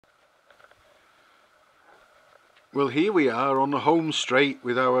Well, here we are on the home straight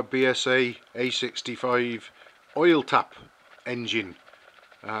with our BSA A65 oil tap engine,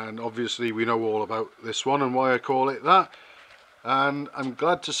 and obviously we know all about this one and why I call it that, and I'm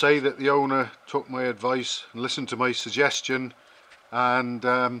glad to say that the owner took my advice and listened to my suggestion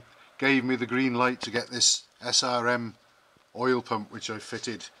and gave me the green light to get this SRM oil pump which I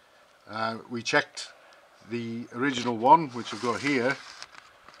fitted. We checked the original one which I've got here,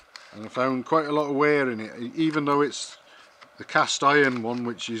 and I found quite a lot of wear in it, even though it's the cast iron one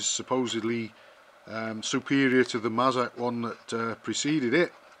which is supposedly superior to the Mazak one that preceded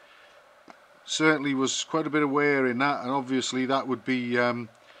it. Certainly was quite a bit of wear in that, and obviously that would be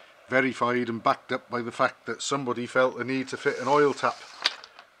verified and backed up by the fact that somebody felt the need to fit an oil tap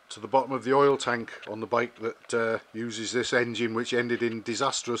to the bottom of the oil tank on the bike that uses this engine, which ended in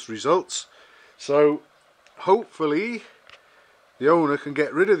disastrous results. So hopefully the owner can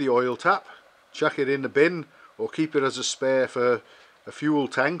get rid of the oil tap, chuck it in the bin, or keep it as a spare for a fuel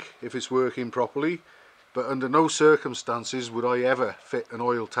tank if it's working properly. But under no circumstances would I ever fit an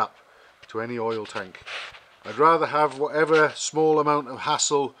oil tap to any oil tank. I'd rather have whatever small amount of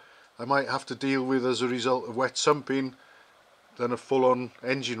hassle I might have to deal with as a result of wet sumping than a full-on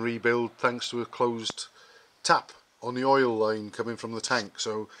engine rebuild thanks to a closed tap on the oil line coming from the tank.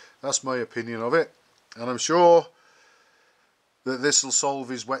 So that's my opinion of it, and I'm sure that this will solve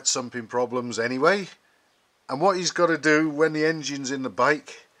his wet sumping problems anyway. And what he's got to do when the engine's in the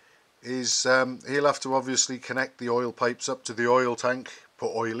bike is he'll have to obviously connect the oil pipes up to the oil tank,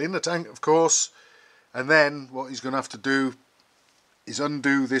 put oil in the tank of course, and then what he's going to have to do is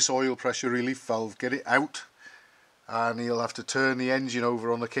undo this oil pressure relief valve, get it out, and he'll have to turn the engine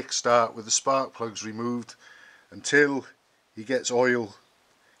over on the kickstart with the spark plugs removed until he gets oil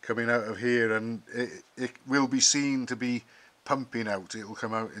coming out of here, and it will be seen to be pumping out. It will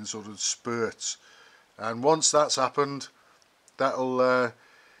come out in sort of spurts, and once that's happened, that'll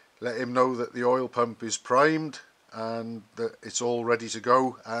let him know that the oil pump is primed and that it's all ready to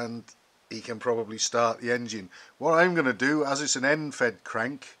go, and he can probably start the engine. What I'm going to do, as it's an end fed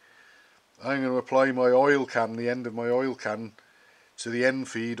crank, I'm going to apply my oil can, the end of my oil can, to the end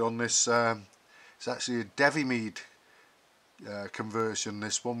feed on this. It's actually a Devimead conversion,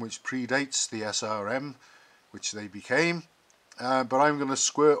 this one, which predates the SRM, which they became. But I'm going to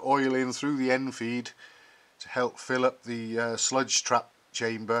squirt oil in through the end feed to help fill up the sludge trap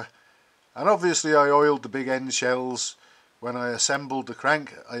chamber. And obviously I oiled the big end shells when I assembled the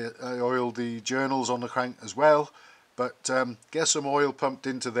crank. I oiled the journals on the crank as well, but get some oil pumped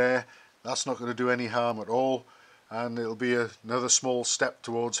into there. That's not going to do any harm at all, and it'll be another small step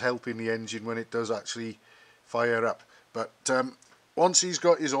towards helping the engine when it does actually fire up. But once he's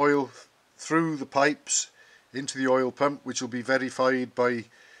got his oil through the pipes into the oil pump, which will be verified by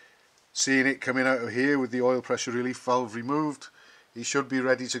seeing it coming out of here with the oil pressure relief valve removed, he should be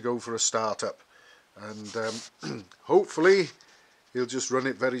ready to go for a start-up. And hopefully he'll just run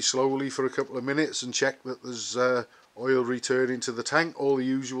it very slowly for a couple of minutes and check that there's oil returning to the tank, all the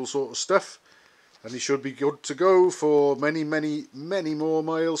usual sort of stuff, and he should be good to go for many more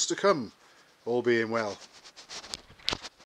miles to come, all being well.